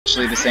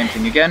essentially the same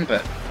thing again,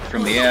 but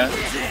from the air.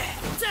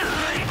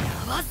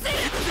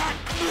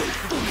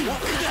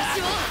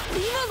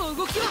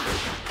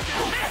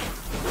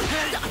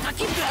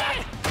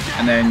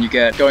 And then you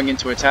get going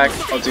into attack,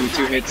 I'll do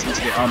 2 hits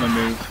into the armor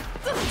move,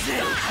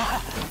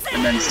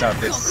 and then start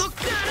this.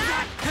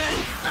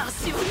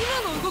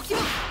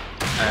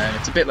 And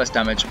it's a bit less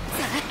damage.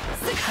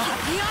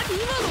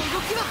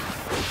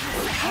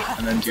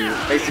 And then do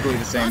basically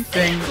the same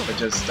thing, but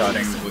just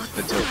starting with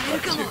the tilt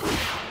part 2.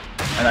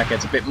 And that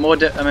gets a bit more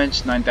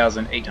damage,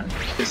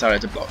 9,800.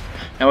 Decided to block.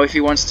 Now if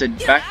he wants to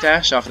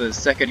backdash after the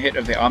second hit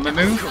of the armor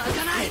move,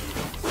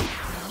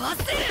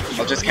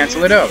 I'll just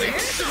cancel it early.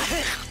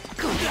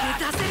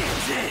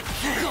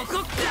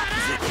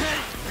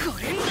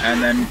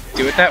 And then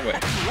do it that way.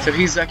 So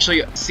he's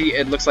actually, see,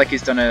 it looks like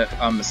he's done a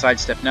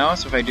sidestep now,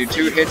 so if I do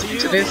 2 hits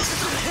into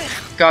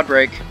this, guard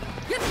break.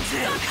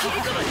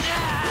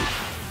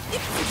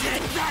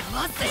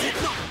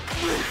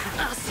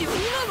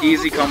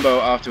 Easy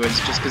combo afterwards,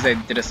 just because they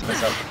did a split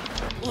up.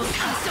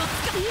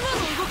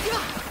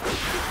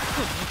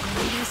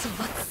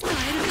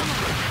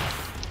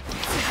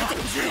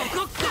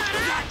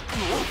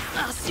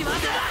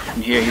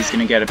 And here he's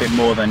going to get a bit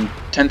more than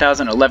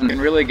 10,000, 11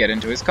 and really get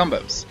into his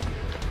combos.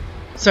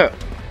 So,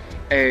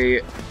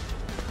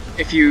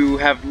 if you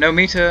have no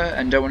meter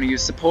and don't want to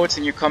use supports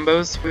in your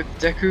combos with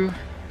Deku,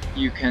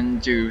 you can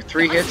do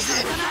 3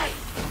 hits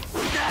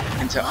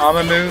into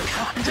armor move,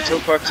 into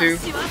tilt quirk 2,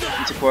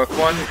 into quirk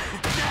 1,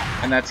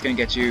 and that's going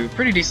to get you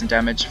pretty decent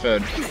damage for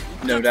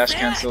no dash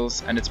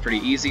cancels, and it's pretty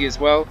easy as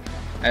well,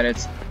 and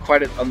it's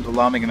quite an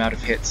alarming amount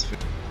of hits.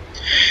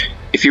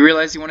 If you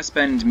realize you want to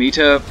spend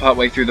meter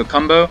partway through the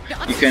combo,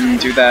 you can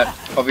do that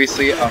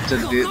obviously after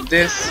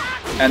this,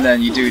 and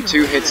then you do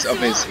 2 hits of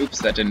his, oops,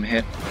 that didn't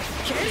hit.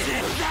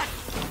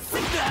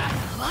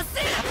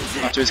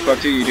 After his quirk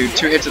 2, you do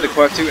 2 hits of the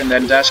quirk 2 and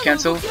then dash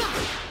cancel,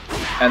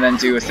 and then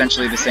do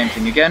essentially the same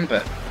thing again,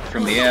 but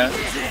from the air.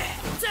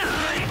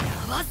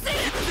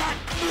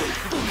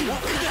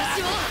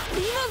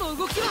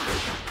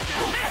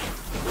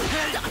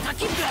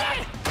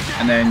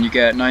 And then you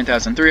get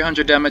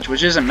 9,300 damage,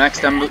 which isn't max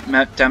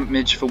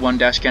damage for 1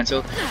 dash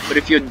cancel, but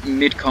if you're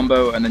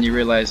mid-combo and then you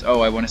realize,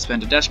 oh, I want to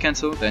spend a dash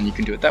cancel, then you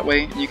can do it that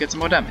way, and you get some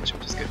more damage,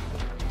 which is good.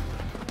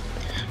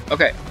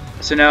 Okay,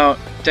 so now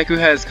Deku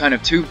has kind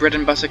of 2 bread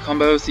and butter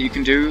combos that you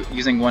can do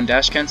using 1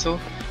 dash cancel,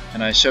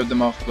 and I showed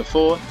them off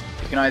before.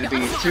 It can either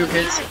be 2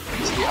 hits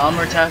into the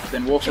armor attack,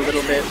 then walk a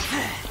little bit,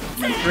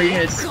 and then 3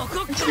 hits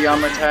into the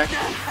armor attack,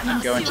 and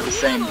then go into the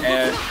same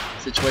air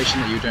situation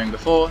that you were doing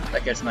before,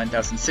 that gets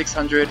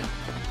 9,600,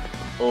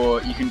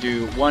 or you can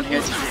do 1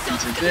 hit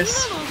into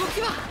this,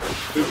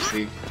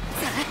 oopsie,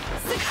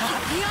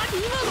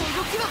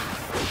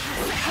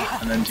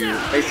 and then do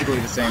basically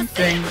the same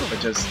thing,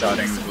 but just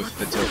starting with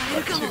the tilt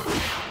part 2,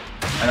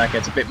 and that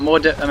gets a bit more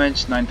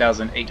damage,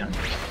 9,800.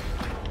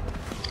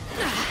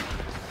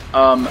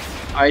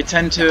 I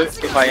tend to,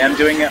 if I am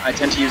doing it, I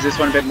tend to use this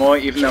one a bit more,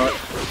 even though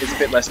it's a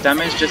bit less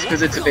damage, just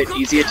because it's a bit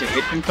easier to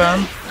hit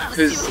confirm,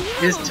 because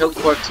his tilt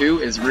quirk 2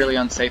 is really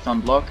unsafe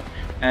on block,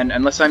 and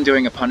unless I'm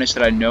doing a punish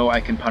that I know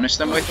I can punish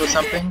them with or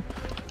something,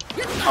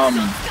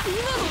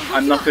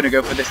 I'm not going to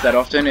go for this that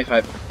often if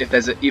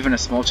there's even a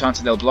small chance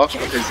that they'll block,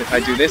 because if I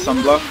do this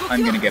on block,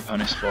 I'm going to get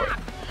punished for it.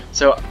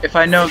 So if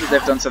I know that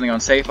they've done something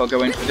unsafe, I'll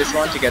go in for this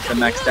one to get the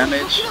max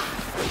damage.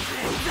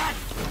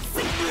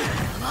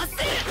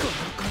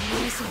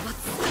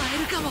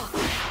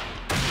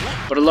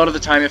 But a lot of the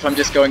time, if I'm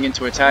just going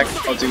into attack,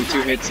 I'll do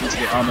 2 hits into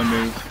the armor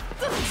move,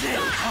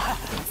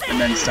 and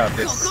then start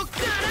this.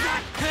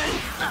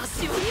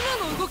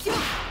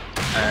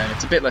 And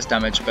it's a bit less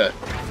damage, but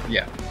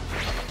yeah.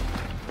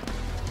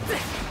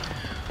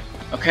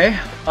 Okay,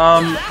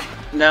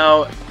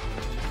 now,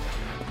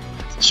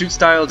 shoot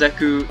style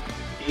Deku,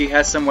 he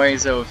has some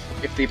ways of,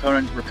 if the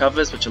opponent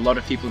recovers, which a lot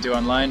of people do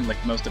online, like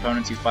most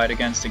opponents you fight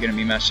against are going to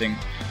be mashing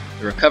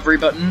the recovery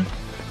button.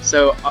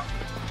 So,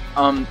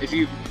 if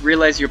you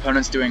realize your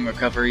opponent's doing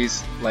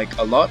recoveries like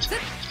a lot,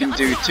 you can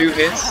do 2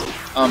 hits.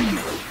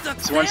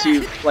 So once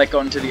you've like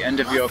gotten to the end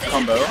of your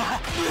combo,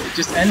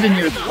 just end in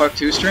your quirk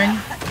 2 string,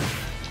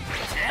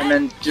 and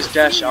then just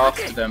dash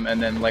after them,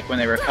 and then like when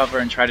they recover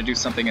and try to do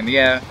something in the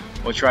air,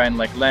 or try and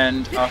like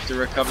land after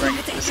recovering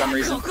for some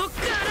reason. Just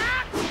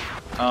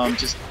oh,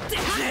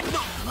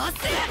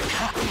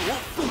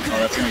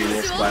 that's gonna be a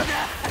wall splat.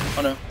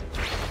 Oh no.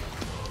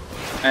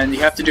 And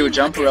you have to do a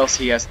jump, or else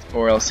he'll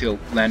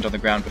land on the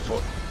ground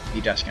before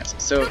he dash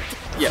cancels. So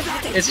yeah,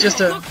 it's just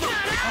a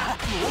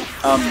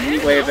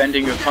neat way of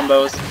ending your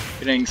combos,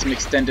 getting some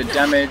extended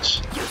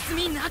damage.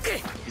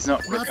 He's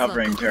not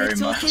recovering very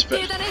much, but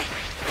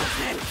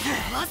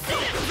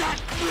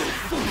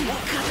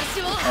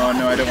oh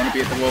no, I don't want to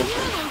be at the wall.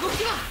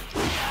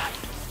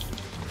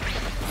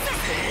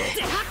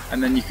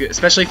 And then you could,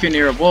 especially if you're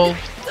near a wall.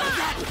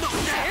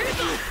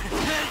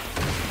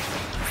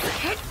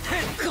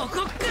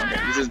 Okay,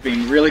 this has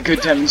been really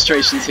good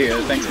demonstrations here.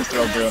 Thanks, Mr.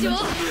 O'Brien.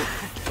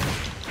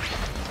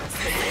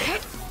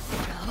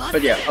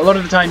 But yeah, a lot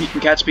of the time you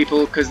can catch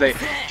people because they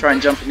try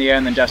and jump in the air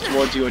and then dash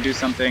towards you or do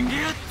something.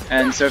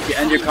 And so if you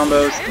end your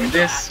combos in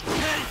this,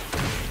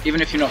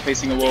 even if you're not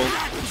facing a wall,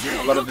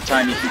 a lot of the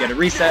time you can get a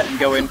reset and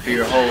go in for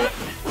your whole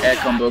air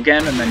combo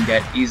again and then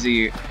get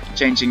easy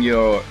changing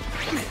your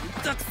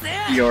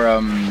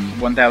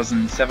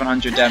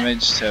 1700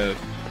 damage to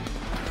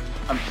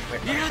wait,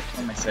 what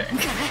am I saying?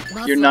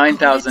 Your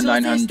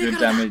 9900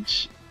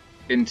 damage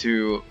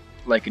into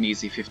like an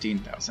easy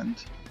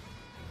 15,000.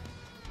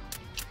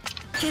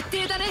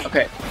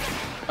 Okay.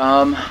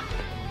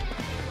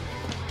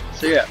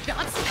 So yeah,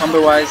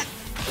 combo wise,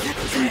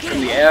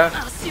 from the air,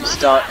 you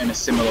start in a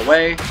similar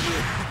way.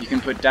 You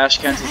can put dash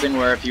cancels in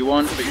wherever you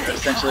want, but you're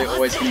essentially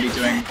always going to be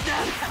doing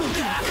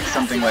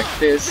something like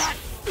this.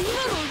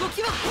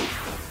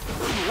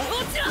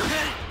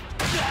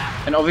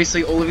 And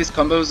obviously all of his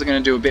combos are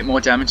going to do a bit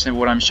more damage than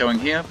what I'm showing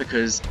here,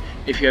 because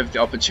if you have the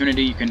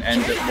opportunity you can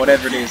end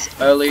whatever it is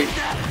early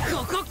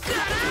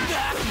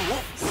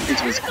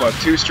into his quirk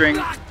 2 string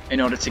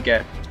in order to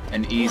get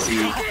an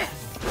easy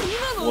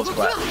wall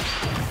splat.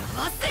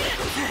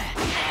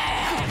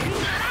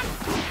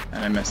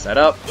 And I messed that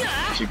up,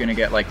 because you're going to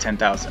get like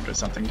 10,000 or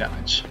something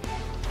damage.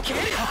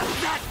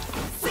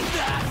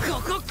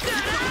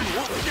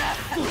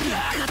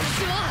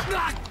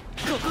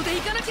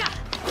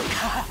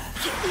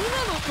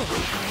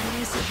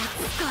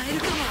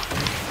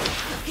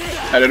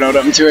 I don't know what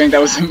I'm doing, that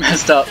was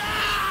messed up.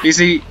 You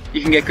see,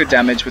 you can get good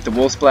damage with the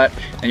wall splat,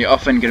 and you're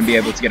often going to be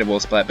able to get a wall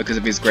splat because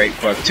of his great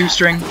quirk 2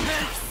 string.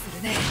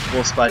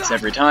 Wall splats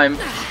every time.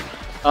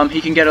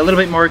 He can get a little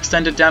bit more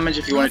extended damage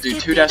if you want to do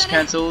 2 dash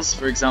cancels.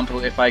 For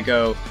example, if I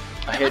go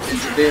a hit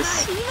into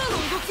this.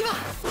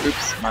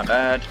 Oops, my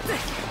bad.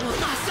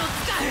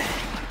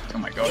 Oh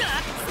my god.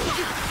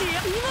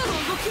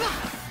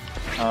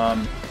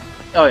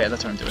 Oh yeah,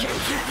 that's what I'm doing.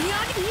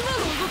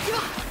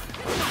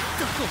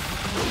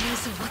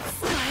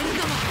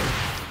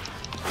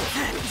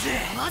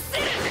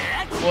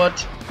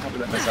 What? How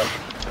did that mess up?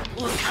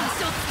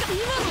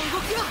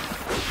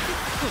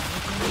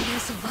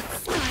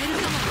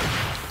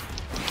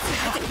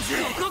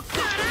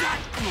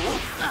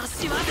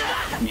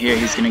 And here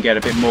he's going to get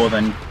a bit more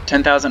than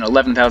 10,000,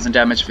 11,000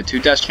 damage for 2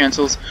 dash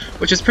cancels,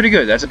 which is pretty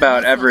good. That's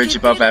about average,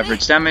 above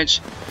average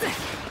damage.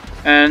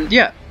 And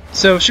yeah,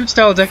 so shoot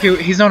style Deku,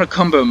 he's not a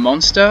combo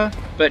monster,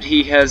 but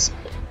he's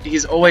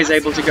always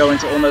able to go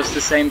into almost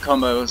the same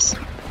combos,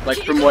 like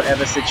from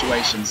whatever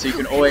situation. So you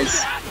can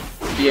always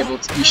be able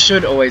to, you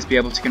should always be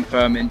able to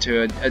confirm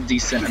into a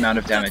decent amount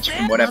of damage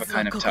from whatever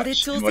kind of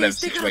touch, in whatever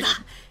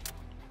situation.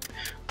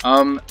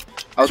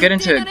 I'll get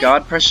into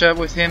guard pressure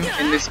with him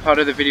in this part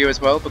of the video as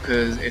well,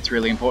 because it's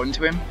really important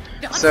to him.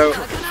 So,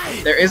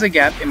 there is a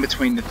gap in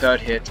between the third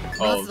hit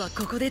of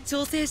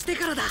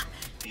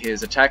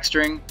his attack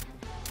string.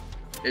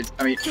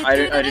 I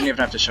didn't even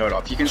have to show it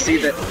off. You can see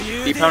that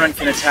the opponent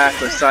can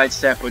attack or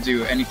sidestep or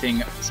do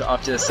anything, so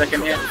after the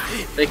second hit,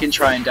 they can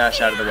try and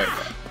dash out of the way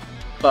there.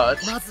 But,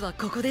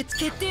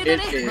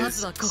 it is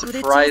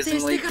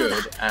surprisingly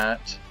good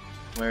at...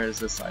 Where is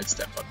the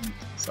sidestep button?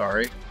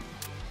 Sorry.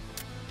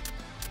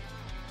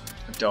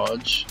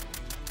 Dodge.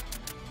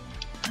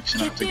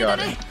 Actually, not to guard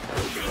it.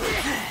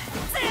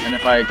 And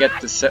if I get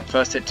the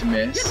first hit to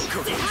miss...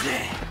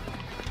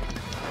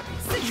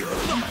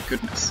 Oh my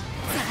goodness.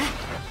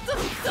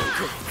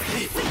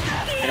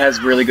 It has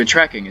really good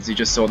tracking, as you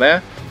just saw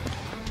there.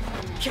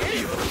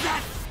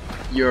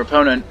 Your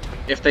opponent,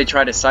 if they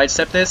try to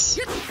sidestep this,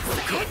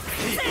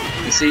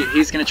 you see,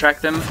 he's going to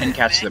track them and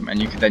catch them, and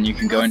then you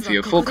can go in for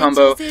your full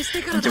combo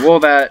and do all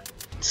that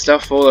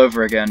stuff all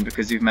over again,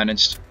 because you've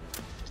managed...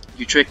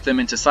 You trick them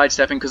into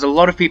sidestepping, because a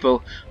lot of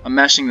people are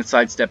mashing the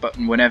sidestep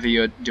button whenever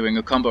you're doing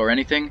a combo or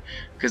anything,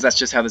 because that's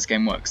just how this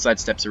game works.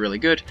 Sidesteps are really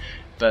good,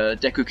 but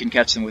Deku can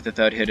catch them with the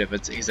third hit of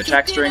his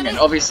attack string, and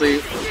obviously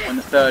when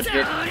the third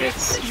hit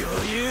hits,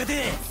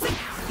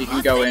 he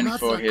can go in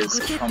for his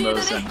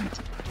combos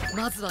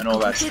and all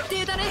that stuff,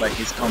 like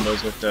his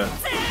combos with the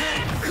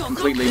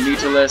completely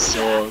meterless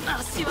or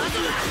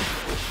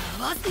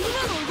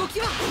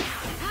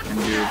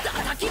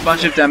and do a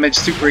bunch of damage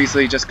super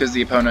easily just because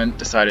the opponent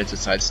decided to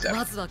sidestep.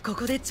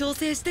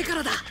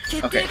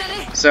 Okay,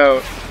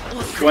 so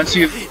once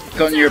you've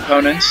gotten your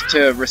opponent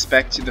to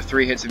respect the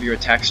 3 hits of your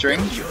attack string,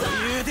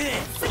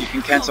 you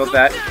can cancel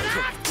that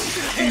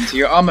into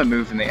your armor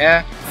move in the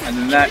air, and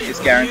then that is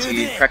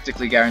guaranteed,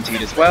 practically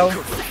guaranteed as well.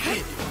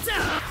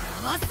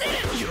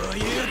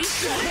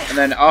 And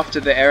then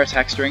after the air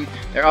attack string,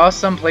 there are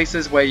some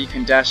places where you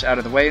can dash out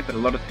of the way, but a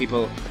lot of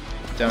people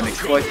don't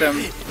exploit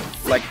them.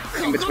 Like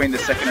in between the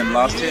second and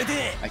last hit,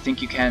 I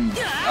think you can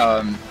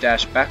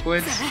dash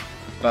backwards,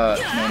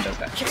 but no one does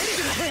that.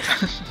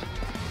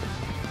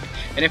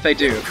 And if they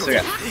do,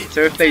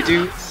 so if they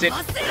do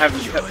have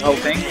the whole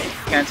thing,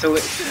 cancel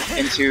it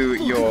into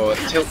your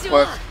tilt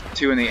quirk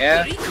 2 in the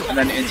air, and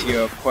then into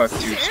your quirk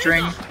 2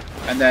 string,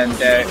 and then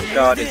their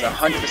guard is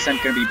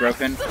 100% going to be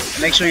broken.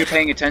 And make sure you're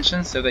paying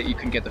attention so that you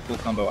can get the full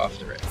combo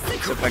after it.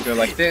 So if I go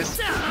like this,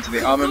 into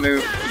the armor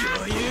move,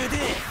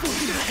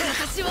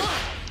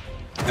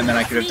 and then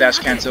I could have dash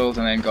cancelled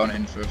and then gone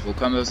in for full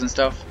combos and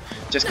stuff,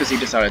 just because he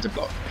decided to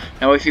block.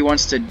 Now if he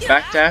wants to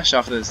backdash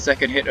after the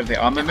second hit of the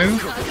armor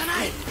move,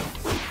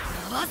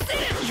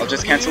 I'll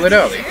just cancel it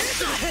early.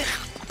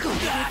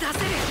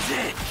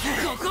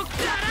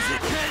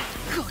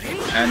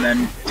 And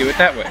then do it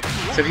that way.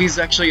 So he's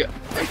actually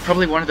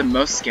probably one of the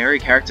most scary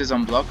characters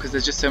on block, because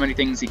there's just so many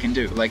things he can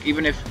do. Like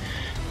even if...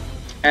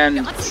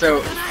 And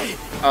so,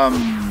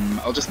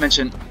 I'll just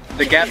mention,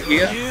 the gap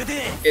here,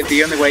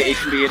 the only way it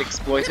can be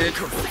exploited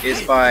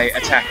is by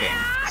attacking.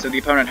 So the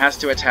opponent has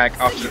to attack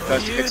after the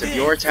first two hits of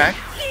your attack,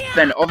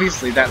 then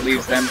obviously that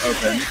leaves them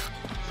open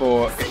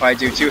for if I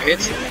do 2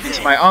 hits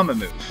into my armor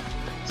move.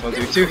 So I'll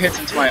do 2 hits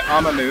into my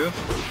armor move,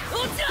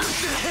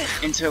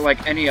 into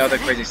like any other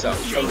crazy stuff,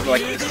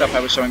 like the stuff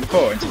I was showing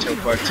before, into tilt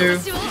quirk 2,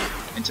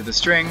 into the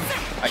string,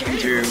 I can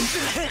do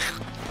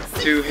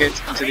 2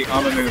 hits into the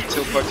armor move,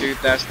 tilt quirk 2,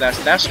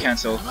 dash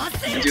cancel,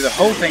 and do the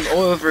whole thing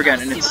all over again,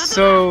 and it's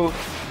so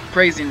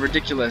crazy and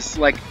ridiculous.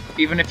 Like,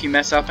 even if you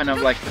mess up and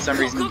like for some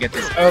reason you get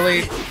this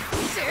early,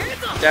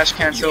 dash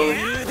cancel,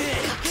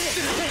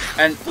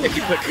 and if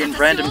you put in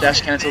random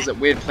dash cancels at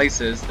weird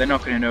places, they're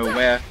not going to know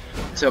where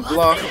to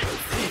block,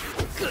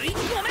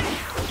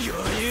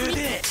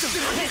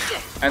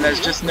 and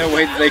there's just no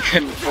way that they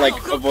can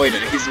like avoid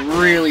it. He's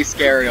really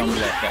scary on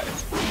block,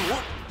 guys.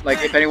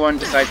 Like, if anyone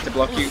decides to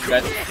block you,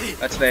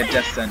 that's their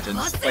death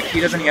sentence. Like, he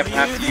doesn't even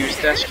have to use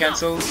dash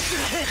cancels.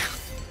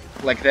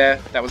 Like there,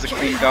 that was a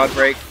clean guard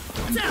break,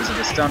 and because of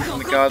the stun from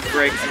the guard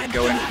break, I can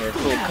go in for a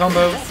full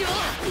combo,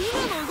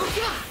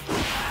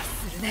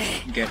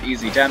 get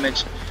easy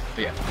damage.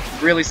 But yeah,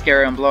 really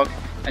scary on block.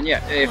 And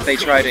yeah, if they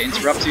try to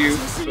interrupt you,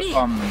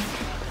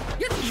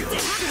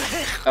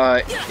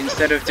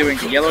 instead of doing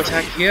the yellow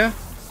attack here,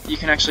 you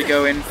can actually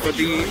go in for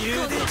the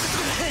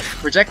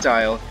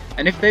projectile.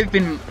 And if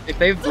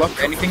they've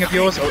blocked anything of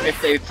yours, or if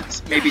they've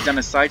maybe done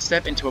a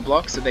sidestep into a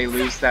block, so they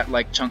lose that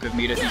like chunk of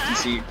meter. You can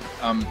see,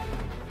 I'm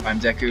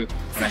Deku.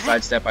 When I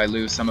sidestep, I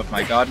lose some of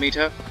my guard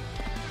meter.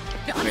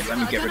 Wait, let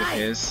me get rid of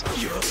his.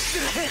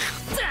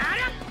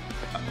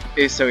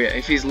 So yeah,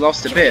 if he's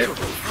lost a bit,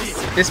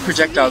 this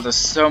projectile does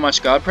so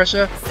much guard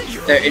pressure,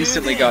 they're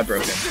instantly guard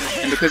broken.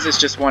 And because it's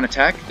just one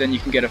attack, then you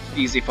can get an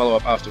easy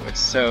follow-up afterwards.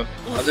 So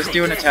I'll just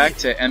do an attack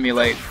to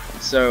emulate.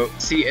 So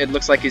see, it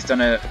looks like he's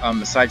done a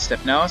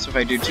sidestep now, so if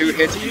I do 2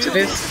 hits into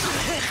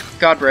this,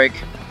 guard break,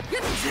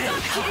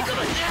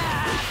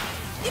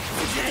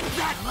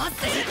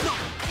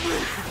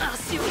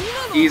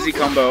 easy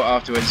combo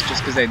afterwards,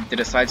 just because they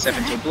did a sidestep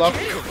into a block.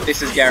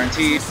 This is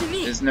guaranteed,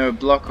 there's no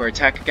block or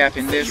attack gap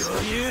in this.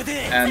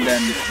 And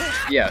then,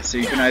 yeah, so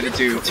you can either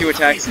do 2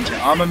 attacks into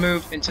armor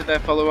move into their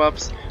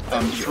follow-ups,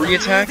 3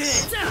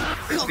 attacks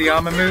into the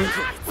armor move,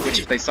 which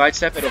if they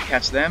sidestep it'll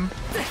catch them,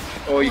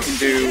 or you can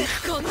do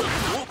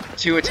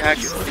 2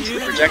 attacks into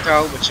the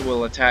projectile,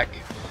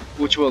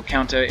 which will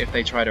counter if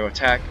they try to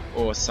attack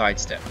or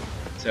sidestep.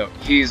 So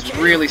he's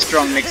really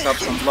strong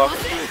mix-ups on block,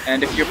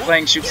 and if you're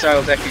playing shoot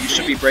style Deku, you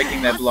should be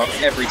breaking their block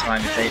every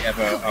time if they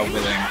ever are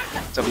willing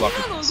to block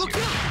against you.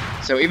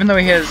 So even though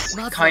he has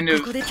kind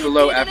of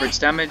below average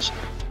damage,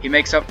 he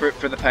makes up for it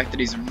for the fact that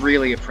he's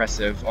really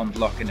oppressive on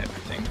block and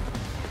everything.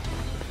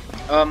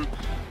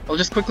 I'll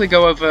just quickly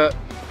go over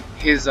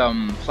his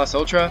plus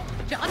ultra.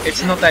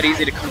 It's not that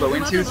easy to combo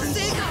into, since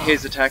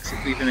his attacks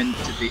leave him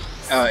into the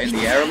in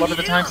the air a lot of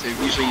the time, so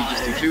usually you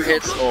just do 2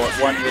 hits or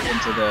 1 hit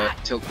into the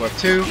tilt quirk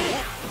 2.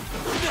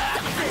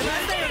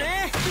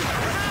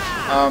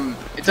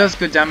 It does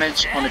good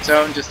damage on its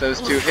own, just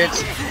those 2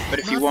 hits, but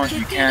if you want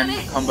you can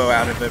combo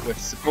out of it with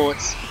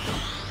supports.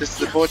 The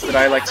supports that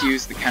I like to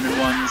use, the cannon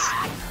ones,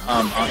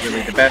 aren't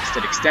really the best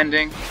at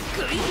extending.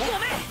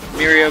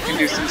 Mirio can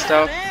do some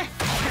stuff.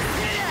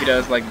 He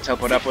does like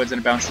teleport upwards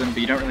and bounce them, but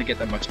you don't really get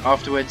that much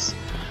afterwards.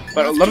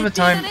 But a lot of the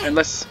time,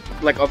 unless,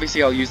 like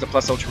obviously I'll use the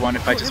plus ultra one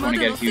if I just want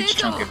to get a huge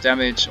chunk of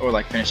damage or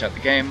like finish out the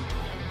game.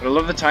 But a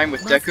lot of the time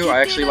with Deku,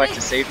 I actually like to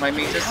save my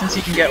meter, since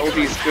he can get all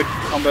these good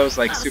combos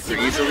like super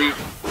easily,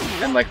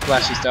 and like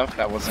flashy stuff.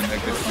 That wasn't a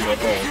good combo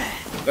at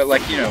all. But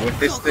like, you know, with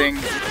this thing,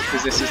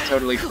 because this is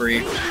totally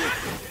free,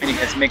 and he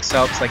gets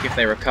mix-ups, like if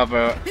they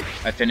recover,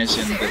 I finish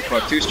in the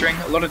quad 2 string.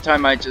 A lot of the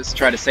time I just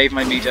try to save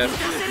my meter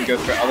and go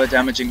for other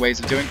damaging ways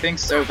of doing things,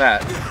 so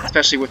that,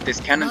 especially with this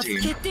cannon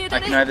team, I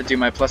can either do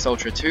my plus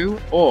ultra 2,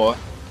 or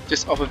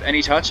just off of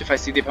any touch, if I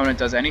see the opponent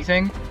does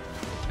anything,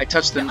 I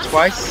touch them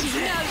twice.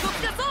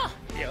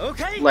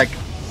 Like,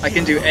 I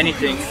can do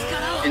anything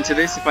into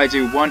this. If I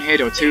do 1 hit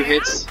or 2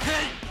 hits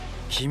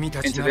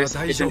into this,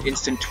 it's an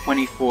instant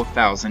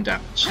 24,000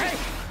 damage.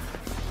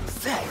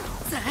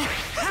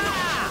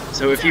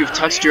 So if you've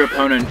touched your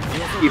opponent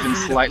even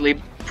slightly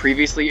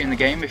previously in the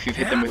game, if you've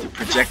hit them with a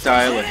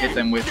projectile or hit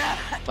them with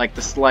like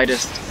the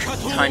slightest,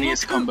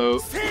 tiniest combo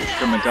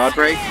from a guard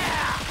break,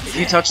 if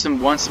you touch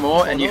them once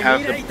more and you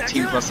have the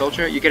Team Plus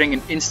Ultra, you're getting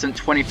an instant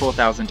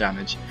 24,000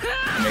 damage.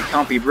 And it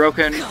can't be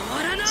broken,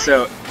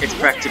 so it's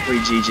practically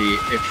GG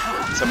if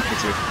someone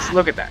hits you. So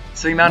look at that.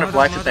 So the amount of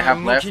life that they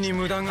have left,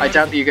 I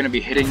doubt that you're going to be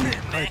hitting...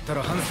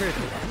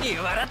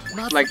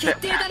 Like,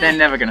 they're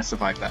never going to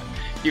survive that.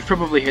 You've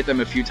probably hit them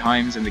a few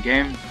times in the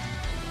game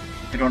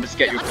in order to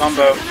get your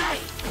combo.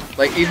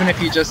 Like, even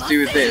if you just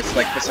do this,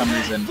 like, for some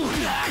reason,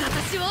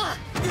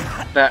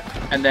 that,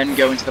 and then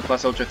go into the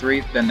plus ultra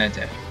 3, then they're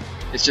dead.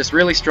 It's just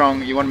really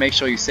strong. You want to make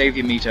sure you save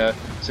your meter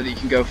so that you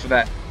can go for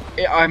that.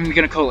 I'm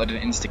going to call it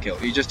an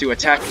insta-kill. You just do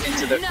attack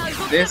into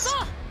this,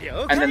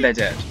 and then they're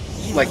dead.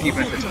 Like,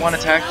 even if it's 1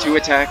 attack, 2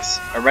 attacks,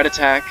 a red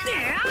attack,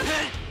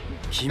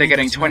 they're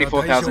getting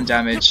 24,000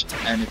 damage,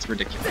 and it's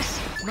ridiculous.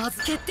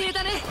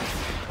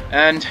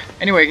 And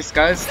anyways,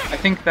 guys, I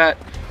think that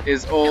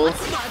is all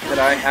that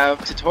I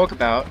have to talk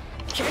about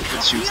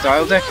with Shoot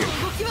Style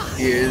Deku.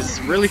 He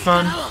is really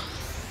fun.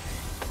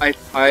 I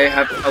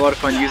have a lot of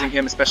fun using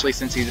him, especially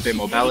since he's a bit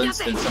more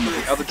balanced than some of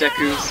the other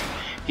Dekus.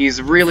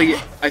 He's really,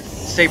 I'd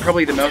say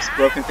probably the most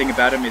broken thing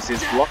about him is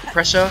his block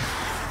pressure.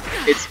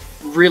 It's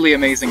really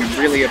amazing and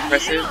really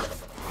oppressive.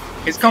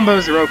 His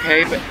combos are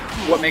okay, but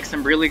what makes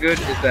them really good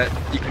is that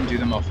you can do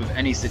them off of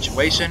any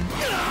situation.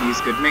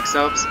 He's good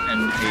mix-ups,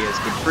 and he has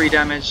good free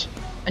damage.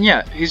 And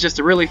yeah, he's just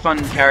a really fun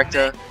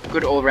character,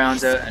 good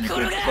all-rounder, and a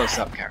good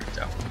close-up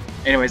character.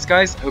 Anyways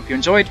guys, I hope you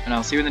enjoyed, and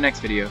I'll see you in the next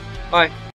video. Bye!